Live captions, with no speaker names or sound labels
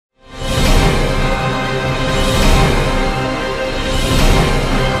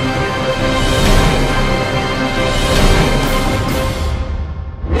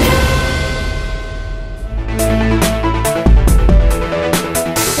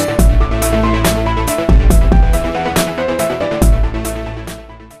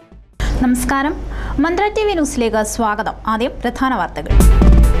TV ന്യൂസിലേക്ക് സ്വാഗതം. ആദ്യം പ്രധാന വാർത്തകൾ.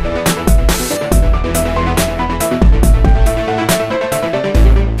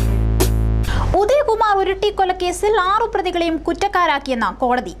 ഉദയകുമാർ ഉരുട്ടിക്കൊലക്കേസിൽ 6 പ്രതികളെയും കുറ്റക്കാരാക്കിയെന്ന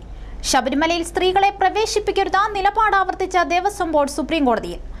കോടതി. ശബരിമലയിൽ സ്ത്രീകളെ പ്രവേശിപ്പിക്കരുത് നിലപാട് ആവർത്തിച്ച ദേവസ്വം ബോർഡ് സുപ്രീം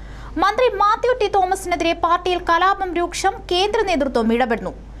കോടതിയിൽ. മന്ത്രി മാത്യു ടി തോമസിനെതിരെ പാർട്ടിയിൽ കലാപം രൂക്ഷം, കേന്ദ്ര നേതൃത്വം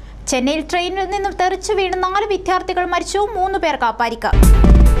ഇടപെടുന്നു. ചെന്നൈയിൽ ട്രെയിനിൽ നിന്നും തെറിച്ചു വീണ് 4 വിദ്യാർത്ഥികൾ മരിച്ചു, 3 പേർക്ക് പരിക്ക്.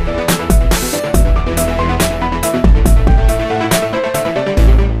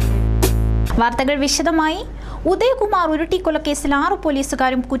 വാർത്തകൾ വിശദമായി. ഉദയകുമാർ ഉരുട്ടിക്കൊലക്കേസിൽ 6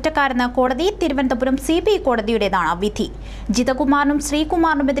 പോലീസുകാരും കുറ്റക്കാരെന്ന് കോടതി. തിരുവനന്തപുരം CBI കോടതിയുടേതാണ് വിധി. ജിതകുമാറിനും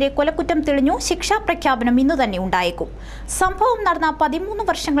ശ്രീകുമാറിനുമെതിരെ കൊലക്കുറ്റം തെളിഞ്ഞു. ശിക്ഷാ പ്രഖ്യാപനം ഇന്നു തന്നെ ഉണ്ടായേക്കും. സംഭവം നടന്ന 13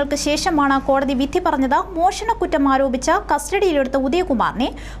 വർഷങ്ങൾക്ക് ശേഷമാണ് കോടതി വിധി പറഞ്ഞത്. മോഷണക്കുറ്റം ആരോപിച്ച കസ്റ്റഡിയിലെടുത്ത ഉദയകുമാറിനെ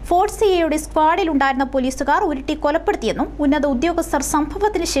ഫോർട്ട് CIയുടെ സ്ക്വാഡിലുണ്ടായിരുന്ന പോലീസുകാർ ഉരുട്ടി കൊലപ്പെടുത്തിയെന്നും ഉന്നത ഉദ്യോഗസ്ഥർ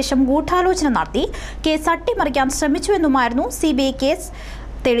സംഭവത്തിന് ശേഷം ഗൂഢാലോചന നടത്തി കേസ് അട്ടിമറിക്കാൻ ശ്രമിച്ചുവെന്നുമായിരുന്നു CBI case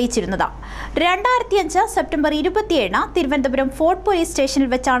തെളിയിച്ചിരുന്നത്. 2005 September 27 Thiruvananthapuram fort police സ്റ്റേഷനിൽ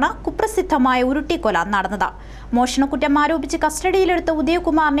വെച്ചാണ് കുപ്രസിദ്ധമായ ഉരുട്ടിക്കൊല നടന്നത്. മോഷണക്കുറ്റം ആരോപിച്ച് കസ്റ്റഡിയിലെടുത്ത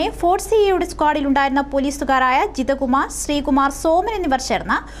ഉദയകുമാറിനെ ഫോർട്ട് CIയുടെ സ്ക്വാഡിലുണ്ടായിരുന്ന പോലീസുകാരായ ജിതകുമാർ, ശ്രീകുമാർ, സോമൻ എന്നിവർ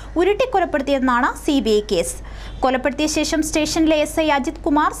ചേർന്ന് ഉരുട്ടിക്കൊലപ്പെടുത്തിയെന്നാണ് CBI കേസ്. കൊലപ്പെടുത്തിയ ശേഷം സ്റ്റേഷനിലെ SI Ajith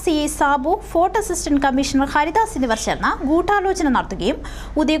Kumar, CI Sabu, fort assistant commissioner Haridas എന്നിവർ ചേർന്ന് ഗൂഢാലോചന നടത്തുകയും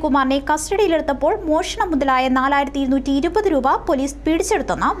ഉദയകുമാറിനെ കസ്റ്റഡിയിലെടുത്തപ്പോൾ മോഷണം മുതലായ 4220 രൂപ പോലീസ് പിടിച്ചെടുത്തെന്ന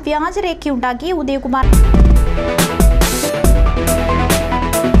വ്യാജരേഖയുണ്ടാക്കി ഉദയകുമാർ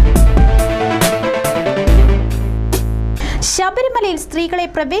ശബരിമലയിൽ സ്ത്രീകളെ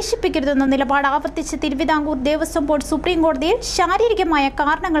പ്രവേശിപ്പിക്കരുതെന്ന നിലപാട് ആവർത്തിച്ച് തിരുവിതാംകൂർ ദേവസ്വം ബോർഡ് സുപ്രീം കോടതിയിൽ ശാരീരികമായ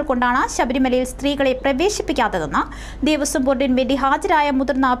കാരണങ്ങൾ കൊണ്ടാണ് ശബരിമലയിൽ സ്ത്രീകളെ പ്രവേശിപ്പിക്കാത്തതെന്ന് ദേവസ്വം ബോർഡിന് വേണ്ടി ഹാജരായ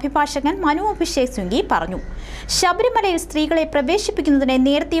മുതിർന്ന അഭിഭാഷകൻ മനു അഭിഷേക് സിംഗി പറഞ്ഞു. ശബരിമലയിൽ സ്ത്രീകളെ പ്രവേശിപ്പിക്കുന്നതിനെ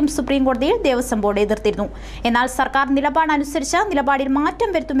നേരത്തെയും സുപ്രീം കോടതിയിൽ ദേവസ്വം ബോർഡ് എതിർത്തിരുന്നു. എന്നാൽ സർക്കാർ നിലപാടനുസരിച്ച് നിലപാടിൽ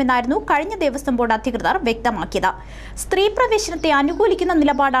മാറ്റം വരുത്തുമെന്നായിരുന്നു കഴിഞ്ഞ ദേവസ്വം ബോർഡ് അധികൃതർ വ്യക്തമാക്കിയത്. സ്ത്രീ പ്രവേശനത്തെ അനുകൂലിക്കുന്ന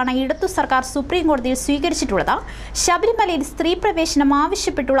നിലപാടാണ് ഇടതു സർക്കാർ സുപ്രീം കോടതിയിൽ സ്വീകരിച്ചിട്ടുള്ളത്. ശബരിമലയിൽ സ്ത്രീ പ്രവേശനം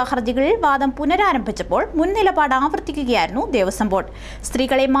ആവശ്യപ്പെട്ടുള്ള ഹർജികളിൽ വാദം പുനരാരംഭിച്ചപ്പോൾ മുൻ നിലപാട് ആവർത്തിക്കുകയായിരുന്നു ദേവസ്വം ബോർഡ്.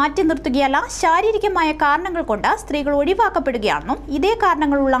 സ്ത്രീകളെ മാറ്റി നിർത്തുകയല്ല, ശാരീരികമായ കാരണങ്ങൾ കൊണ്ട് സ്ത്രീകൾ ഒഴിവാക്കപ്പെടുകയാണെന്നും ഇതേ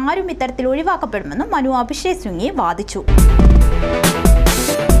കാരണങ്ങളുള്ള ആരും ഇത്തരത്തിൽ ഒഴിവാക്കപ്പെടുമെന്നും മനു അഭിഷേക് സിംഗി വാദിച്ചു.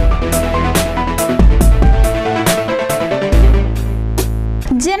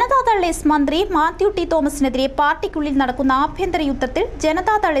 ജനതാദൾ എസ് മന്ത്രി മാത്യു ടി തോമസിനെതിരെ പാർട്ടിക്കുള്ളിൽ നടക്കുന്ന ആഭ്യന്തര യുദ്ധത്തിൽ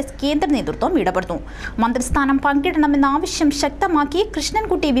ജനതാദൾ എസ് കേന്ദ്ര നേതൃത്വം ഇടപെടുന്നു. മന്ത്രിസ്ഥാനം പങ്കിടണമെന്ന ആവശ്യം ശക്തമാക്കി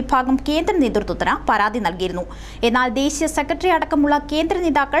കൃഷ്ണൻകുട്ടി വിഭാഗം കേന്ദ്ര നേതൃത്വത്തിന് പരാതി നൽകിയിരുന്നു. എന്നാൽ ദേശീയ സെക്രട്ടറി അടക്കമുള്ള കേന്ദ്ര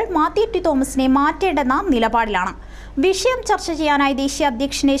നേതാക്കൾ മാത്യു ടി തോമസിനെ മാറ്റേണ്ടെന്ന നിലപാടിലാണ്. വിഷയം ചർച്ച ചെയ്യാനായി ദേശീയ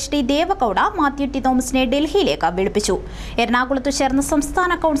അധ്യക്ഷൻ HD ദേവഗൌഡ മാത്യു ടി തോമസിനെ ഡൽഹിയിലേക്ക് വിളിപ്പിച്ചു. എറണാകുളത്ത് ചേർന്ന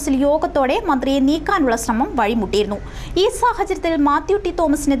സംസ്ഥാന കൗൺസിൽ യോഗത്തോടെ മന്ത്രിയെ നീക്കാനുള്ള ശ്രമം വഴിമുട്ടിയിരുന്നു. ഈ സാഹചര്യത്തിൽ മാത്യു ടി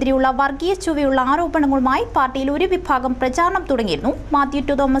തോമസിനെതിരെയുള്ള വർഗീയ ചുവയുള്ള ആരോപണങ്ങളുമായി പാർട്ടിയിൽ ഒരു വിഭാഗം പ്രചാരണം തുടങ്ങിയിരുന്നു. മാത്യു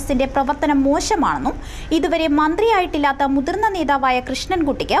ടി തോമസിന്റെ പ്രവർത്തനം മോശമാണെന്നും ഇതുവരെ മന്ത്രിയായിട്ടില്ലാത്ത മുതിർന്ന നേതാവായ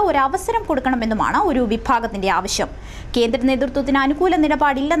കൃഷ്ണൻകുട്ടിക്ക് ഒരു അവസരം കൊടുക്കണമെന്നുമാണ് ഒരു വിഭാഗത്തിന്റെ ആവശ്യം. കേന്ദ്ര നേതൃത്വത്തിന് അനുകൂല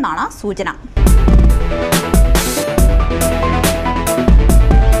നിലപാടില്ലെന്നാണ് സൂചന.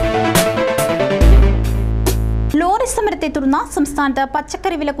 ലോറി സമരത്തെ തുടർന്ന് സംസ്ഥാനത്ത്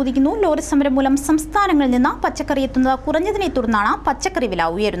പച്ചക്കറി വില കുതിക്കുന്നു. ലോറി സമരം മൂലം സംസ്ഥാനങ്ങളിൽ നിന്ന് പച്ചക്കറി എത്തുന്നത് കുറഞ്ഞതിനെ തുടർന്നാണ് പച്ചക്കറി വില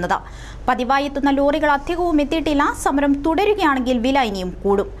ഉയരുന്നത്. പതിവായി എത്തുന്ന ലോറികൾ അധികവും എത്തിയിട്ടില്ല. സമരം തുടരുകയാണെങ്കിൽ വില ഇനിയും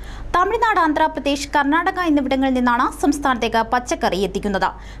കൂടും. തമിഴ്നാട്, ആന്ധ്രാപ്രദേശ്, കർണാടക എന്നിവിടങ്ങളിൽ നിന്നാണ് സംസ്ഥാനത്തേക്ക് പച്ചക്കറി എത്തിക്കുന്നത്.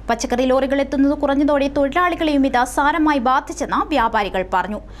 പച്ചക്കറി ലോറികൾ എത്തുന്നത് കുറഞ്ഞതോടെ തൊഴിലാളികളെയും ഇത് സാരമായി ബാധിച്ചെന്ന് വ്യാപാരികൾ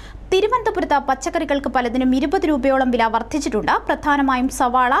പറഞ്ഞു. തിരുവനന്തപുരത്ത് പച്ചക്കറികൾക്ക് പലതിനും 20 രൂപയോളം വില വർദ്ധിച്ചിട്ടുണ്ട്. പ്രധാനമായും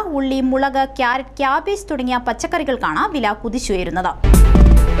സവാള, ഉള്ളി, മുളക്, ക്യാരറ്റ്, ക്യാബേജ് തുടങ്ങിയ പച്ചക്കറികൾക്കാണ് വില കുതിച്ചുയരുന്നത്.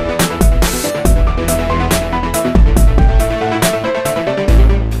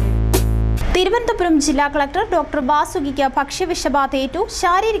 തിരുവനന്തപുരം ജില്ലാ കളക്ടർ ഡോക്ടർ വാസുകിക്ക് ഭക്ഷ്യവിഷബാധയേറ്റു.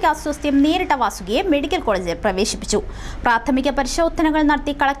 ശാരീരിക അസ്വസ്ഥ്യം നേരിട്ട വാസുകിയെ മെഡിക്കൽ കോളേജിൽ പ്രവേശിപ്പിച്ചു. പ്രാഥമിക പരിശോധനകൾ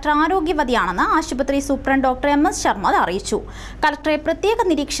നടത്തി കളക്ടർ ആരോഗ്യവതിയാണെന്ന് ആശുപത്രി സൂപ്രണ്ട് ഡോക്ടർ MS ശർമ്മ അറിയിച്ചു. കളക്ടറെ പ്രത്യേക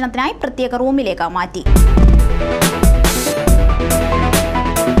നിരീക്ഷണത്തിനായി പ്രത്യേക റൂമിലേക്ക് മാറ്റി.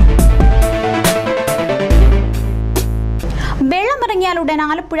 വെള്ളമിറങ്ങിയാലുടൻ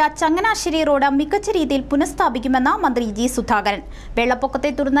ആലപ്പുഴ ചങ്ങനാശ്ശേരി റോഡ് മികച്ച രീതിയിൽ പുനഃസ്ഥാപിക്കുമെന്ന് മന്ത്രി G സുധാകരൻ. വെള്ളപ്പൊക്കത്തെ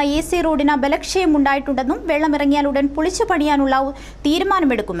തുടർന്ന് AC റോഡിന് ബലക്ഷയമുണ്ടായിട്ടുണ്ടെന്നും വെള്ളമിറങ്ങിയാലുടൻ പൊളിച്ചു പണിയാനുള്ള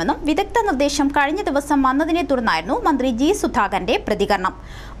തീരുമാനമെടുക്കുമെന്നും വിദഗ്ധ നിർദ്ദേശം കഴിഞ്ഞ ദിവസം വന്നതിനെ തുടർന്നായിരുന്നു മന്ത്രി G സുധാകരന്റെ പ്രതികരണം.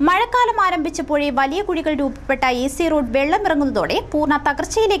 മഴക്കാലം ആരംഭിച്ചപ്പോഴേ വലിയ കുഴികൾ രൂപപ്പെട്ട AC റോഡ് വെള്ളമിറങ്ങുന്നതോടെ പൂർണ്ണ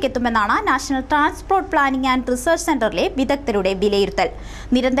തകർച്ചയിലേക്ക് എത്തുമെന്നാണ് national transport planning and research സെന്ററിലെ വിദഗ്ധരുടെ വിലയിരുത്തൽ.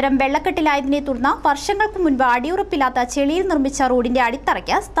 നിരന്തരം വെള്ളക്കെട്ടിലായതിനെ തുടർന്ന് വർഷങ്ങൾക്ക് മുൻപ് അടിയുറപ്പില്ലാത്ത ചെളിയിൽ നിർമ്മിച്ച റോഡിന്റെ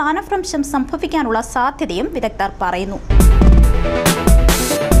അടിത്തറയ്ക്ക് സ്ഥാനഭ്രംശം സംഭവിക്കാനുള്ള സാധ്യതയും വിദഗ്ധർ പറയുന്നു.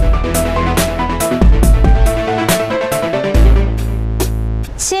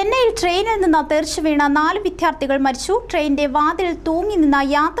 ചെന്നൈയിൽ ട്രെയിനിൽ നിന്ന് തെറിച്ചു വീണ 4 വിദ്യാർത്ഥികൾ മരിച്ചു. ട്രെയിനിന്റെ വാതിലിൽ തൂങ്ങി നിന്ന്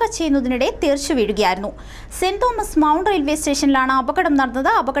യാത്ര ചെയ്യുന്നതിനിടെ തെറിച്ചു വീഴുകയായിരുന്നു. സെന്റ് തോമസ് മൗണ്ട് റെയിൽവേ സ്റ്റേഷനിലാണ് അപകടം നടന്നത്.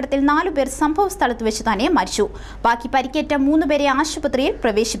 അപകടത്തിൽ 4 പേർ സംഭവ സ്ഥലത്ത് വെച്ച് തന്നെ മരിച്ചു. ബാക്കി പരിക്കേറ്റ 3 പേരെ ആശുപത്രിയിൽ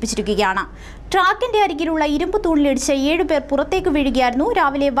പ്രവേശിപ്പിച്ചിരിക്കുകയാണ്. ട്രാക്കിന്റെ അരികിലുള്ള ഇരുമ്പ് തൂണിലിടിച്ച് 7 പേർ പുറത്തേക്ക് വീഴുകയായിരുന്നു.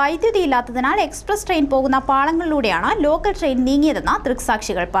 രാവിലെ വൈദ്യുതി ഇല്ലാത്തതിനാൽ എക്സ്പ്രസ് ട്രെയിൻ പോകുന്ന പാളങ്ങളിലൂടെയാണ് ലോക്കൽ ട്രെയിൻ നീങ്ങിയതെന്ന്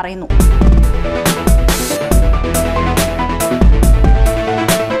ദൃക്സാക്ഷികൾ പറയുന്നു.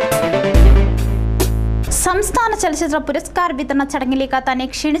 സംസ്ഥാന ചലച്ചിത്ര പുരസ്കാര വിതരണ ചടങ്ങിലേക്ക് തന്നെ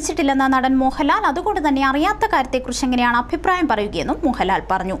ക്ഷണിച്ചിട്ടില്ലെന്ന നടൻ മോഹൻലാൽ അതുകൊണ്ട് തന്നെ അറിയാത്ത കാര്യത്തെക്കുറിച്ച് എങ്ങനെയാണ് അഭിപ്രായം പറയുകയെന്നും മോഹൻലാൽ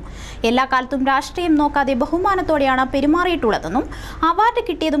പറഞ്ഞു. എല്ലാ കാലത്തും രാഷ്ട്രീയം നോക്കാതെ ബഹുമാനത്തോടെയാണ് പെരുമാറിയിട്ടുള്ളതെന്നും അവാർഡ്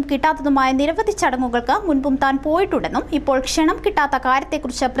കിട്ടിയതും കിട്ടാത്തതുമായ നിരവധി ചടങ്ങുകൾക്ക് മുൻപും താൻ പോയിട്ടുണ്ടെന്നും ഇപ്പോൾ ക്ഷണം കിട്ടാത്ത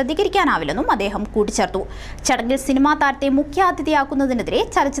കാര്യത്തെക്കുറിച്ച് പ്രതികരിക്കാനാവില്ലെന്നും അദ്ദേഹം കൂട്ടിച്ചേർത്തു. ചടങ്ങിൽ സിനിമാ താരത്തെ മുഖ്യാതിഥിയാക്കുന്നതിനെതിരെ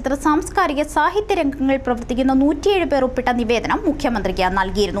ചലച്ചിത്ര സാംസ്കാരിക സാഹിത്യ രംഗങ്ങളിൽ പ്രവർത്തിക്കുന്ന 107 പേർ ഒപ്പിട്ട നിവേദനം മുഖ്യമന്ത്രിക്ക്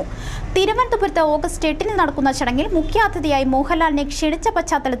നൽകിയിരുന്നു. തിരുവനന്തപുരത്ത് ഓഗസ്റ്റ് 8 നടക്കുന്ന ചടങ്ങിൽ മുഖ്യാതിഥിയായി മോഹൻലാലിനെ ക്ഷണിച്ച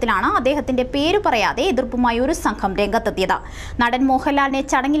പശ്ചാത്തലത്തിലാണ് അദ്ദേഹത്തിന്റെ പേര് പറയാതെ എതിർപ്പുമായി ഒരു സംഘം രംഗത്തെത്തിയത്. നടൻ മോഹൻലാലിനെ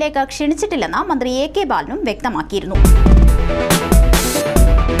ചടങ്ങിലേക്ക് ക്ഷണിച്ചിട്ടില്ലെന്ന് മന്ത്രി AK ബാലനും വ്യക്തമാക്കിയിരുന്നു.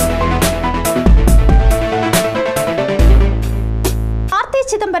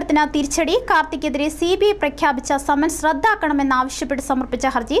 ചിദംബരത്തിന് തിരിച്ചടി. കാർത്തിക്കെതിരെ CBI പ്രഖ്യാപിച്ച സമൻസ് റദ്ദാക്കണമെന്നാവശ്യപ്പെട്ട് സമർപ്പിച്ച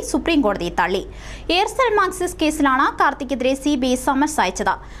ഹർജി സുപ്രീംകോടതി തള്ളി. എയർസെൽ മാക്സിസ് കേസിലാണ് കാർത്തിക്കെതിരെ CBI സമൻസ്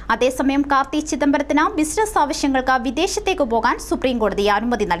അയച്ചത്. അതേസമയം കാർത്തി ചിദംബരത്തിന് ബിസിനസ് ആവശ്യങ്ങൾക്ക് വിദേശത്തേക്ക് പോകാൻ സുപ്രീംകോടതി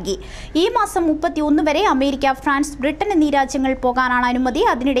അനുമതി നൽകി. ഈ മാസം 31 വരെ അമേരിക്ക, ഫ്രാൻസ്, ബ്രിട്ടൻ എന്നീ രാജ്യങ്ങളിൽ പോകാനാണ് അനുമതി.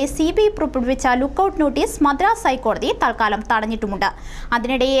 അതിനിടെ CBI പുറപ്പെടുവിച്ച ലുക്കൌട്ട് നോട്ടീസ് മദ്രാസ് ഹൈക്കോടതി തൽക്കാലം തടഞ്ഞിട്ടുമുണ്ട്.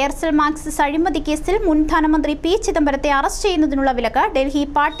 അതിനിടെ എയർസെൽ മാക്സിസ് അഴിമതി കേസിൽ മുൻ ധനമന്ത്രി P ചിദംബരത്തെ അറസ്റ്റ് ചെയ്യുന്നതിനുള്ള വിലക്ക് ഡൽഹി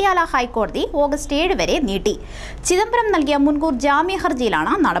പാട്യാല ഹൈക്കോടതി ഓഗസ്റ്റ് 7 വരെ നീട്ടി. ചിദംബരം നൽകിയ മുൻകൂർ ജാമ്യ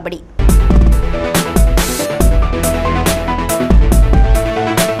ഹർജിയിലാണ് നടപടി.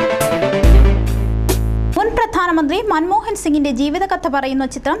 പ്രധാനമന്ത്രി മൻമോഹൻ സിംഗിന്റെ ജീവിതകഥ പറയുന്ന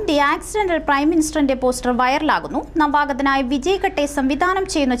ചിത്രം ദി ആക്സിഡന്റൽ പ്രൈം മിനിസ്റ്ററിന്റെ പോസ്റ്റർ വൈറലാകുന്നു. നവാഗതനായ വിജയ് ഘട്ടെ സംവിധാനം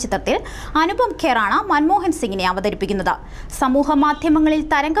ചെയ്യുന്ന ചിത്രത്തിൽ അനുപം ഖേറാണ് മൻമോഹൻ സിംഗിനെ അവതരിപ്പിക്കുന്നത്. സമൂഹ മാധ്യമങ്ങളിൽ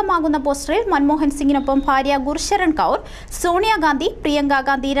തരംഗമാകുന്ന പോസ്റ്ററിൽ മൻമോഹൻ സിംഗിനൊപ്പം ഭാര്യ ഗുർശരൺ കൗർ, സോണിയാഗാന്ധി, പ്രിയങ്ക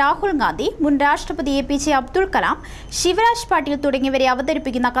ഗാന്ധി, രാഹുൽ ഗാന്ധി, മുൻ രാഷ്ട്രപതി APJ അബ്ദുൽ കലാം, ശിവരാജ് പാട്ടീൽ തുടങ്ങിയവരെ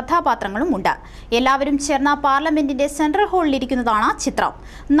അവതരിപ്പിക്കുന്ന കഥാപാത്രങ്ങളുമുണ്ട്. എല്ലാവരും ചേർന്ന പാർലമെന്റിന്റെ സെൻട്രൽ ഹാളിലിരിക്കുന്നതാണ് ചിത്രം.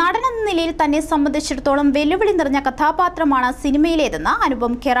 നടനെന്ന നിലയിൽ തന്നെ സംബന്ധിച്ചിടത്തോളം വെല്ലുവിളി നിറഞ്ഞ കഥാപാത്രമാണ് സിനിമയിലേതെന്ന്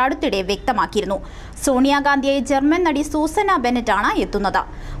അനുപം ഖേർ അടുത്തിടെ വ്യക്തമാക്കിയിരുന്നു. സോണിയാഗാന്ധിയായി ജർമ്മൻ നടി സൂസന ബെനറ്റാണ് എത്തുന്നത്.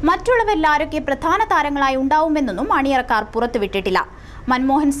 മറ്റുള്ളവരിൽ ആരൊക്കെ പ്രധാന താരങ്ങളായി ഉണ്ടാവുമെന്നൊന്നും അണിയറക്കാർ പുറത്തുവിട്ടിട്ടില്ല.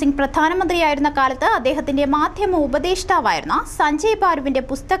 മൻമോഹൻ സിംഗ് പ്രധാനമന്ത്രിയായിരുന്ന കാലത്ത് അദ്ദേഹത്തിന്റെ മാധ്യമ ഉപദേഷ്ടാവായിരുന്ന സഞ്ജയ് ബാരുവിന്റെ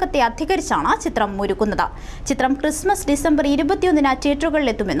പുസ്തകത്തെ അധികരിച്ചാണ് ചിത്രം ഒരുക്കുന്നത്. ചിത്രം Christmas December 21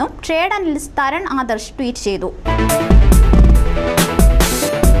 തിയേറ്ററുകളിലെത്തുമെന്നും trade analyst Taran Adarsh tweet ചെയ്തു.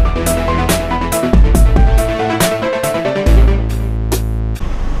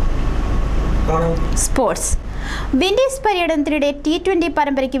 സ്പോർട്സ്. വിൻഡീസ് പര്യടനത്തിനിടെ T20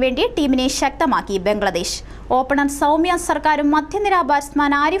 പരമ്പരയ്ക്ക് വേണ്ടി ടീമിനെ ശക്തമാക്കി ബംഗ്ലാദേശ്. ഓപ്പണർ സൗമ്യ സർക്കാരും മധ്യനിര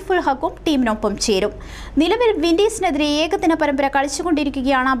ബാറ്റ്സ്മാൻ ആരിഫുൽ ഹക്കും ടീമിനൊപ്പം ചേരും. നിലവിൽ വിൻഡീസിനെതിരെ ഏകദിന പരമ്പര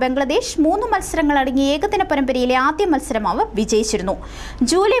കളിച്ചുകൊണ്ടിരിക്കുകയാണ് ബംഗ്ലാദേശ്. 3 മത്സരങ്ങൾ അടങ്ങിയ ഏകദിന പരമ്പരയിലെ ആദ്യ മത്സരം അവർ വിജയിച്ചിരുന്നു.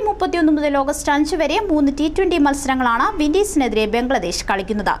 ജൂലൈ 31 മുതൽ ഓഗസ്റ്റ് 5 വരെ 3 T20 മത്സരങ്ങളാണ് വിൻഡീസിനെതിരെ ബംഗ്ലാദേശ്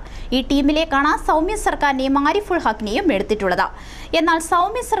കളിക്കുന്നത്. ഈ ടീമിലേക്കാണ് സൗമ്യ സർക്കാരിനെയും ആരിഫുൽ ഹക്കിനെയും എടുത്തിട്ടുള്ളത്. എന്നാൽ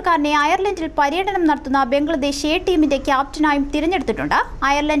സൗമ്യ സർക്കാരിനെ അയർലൻഡിൽ പര്യടനം നടത്തുന്ന ബംഗ്ലാദേശ് A ടീമിന്റെ ക്യാപ്റ്റനായും തിരഞ്ഞെടുത്തിട്ടുണ്ട്.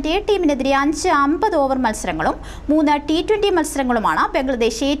 അയർലൻഡ് A ടീമിനെതിരെ 5 50 ഓവർ മത്സരങ്ങളും 3 T20 മത്സരങ്ങളുമാണ്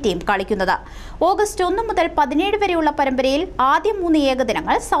ബംഗ്ലാദേശ് A ടീം കളിക്കുന്നത്. ഓഗസ്റ്റ് 1 മുതൽ 17 വരെയുള്ള പരമ്പരയിൽ ആദ്യ 3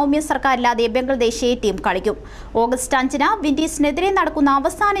 ഏകദിനങ്ങൾ സൗമ്യ സർക്കാരില്ലാതെ ബംഗ്ലാദേശ് A ടീം കളിക്കും. ഓഗസ്റ്റ് 5-ന് വിൻഡീസിനെതിരെ നടക്കുന്ന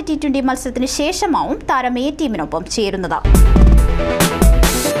അവസാന T20 മത്സരത്തിന് ശേഷമാവും താരം A ടീമിനൊപ്പം ചേരുന്നത്.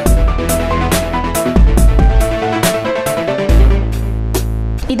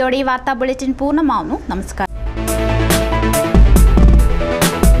 ഇതോടെ ഈ വാർത്താ ബുള്ളറ്റിൻ പൂർണ്ണമാവുന്നു. നമസ്കാരം.